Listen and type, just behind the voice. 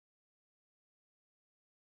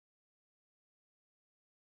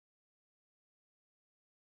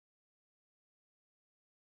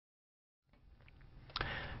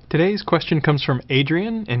Today's question comes from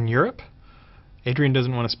Adrian in Europe. Adrian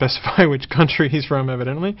doesn't want to specify which country he's from,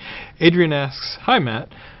 evidently. Adrian asks, "Hi Matt,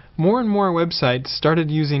 more and more websites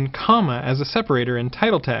started using comma as a separator in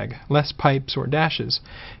title tag, less pipes or dashes.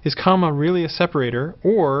 Is comma really a separator,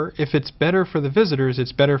 or if it's better for the visitors,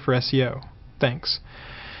 it's better for SEO? Thanks."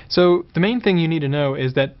 So the main thing you need to know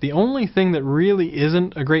is that the only thing that really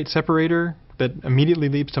isn't a great separator, that immediately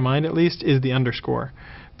leaps to mind at least, is the underscore.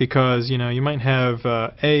 Because, you might have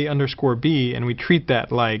A underscore B, and we treat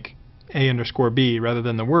that like A underscore B rather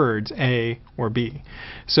than the words A or B.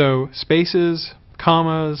 So spaces,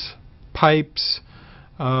 commas, pipes,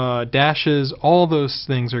 dashes, all those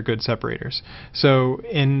things are good separators. So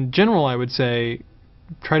in general, I would say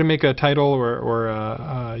try to make a title or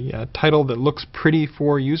a title that looks pretty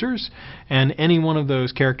for users, and any one of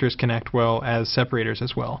those characters can act well as separators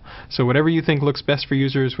as well. So whatever you think looks best for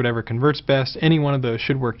users, whatever converts best, any one of those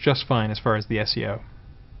should work just fine as far as the SEO.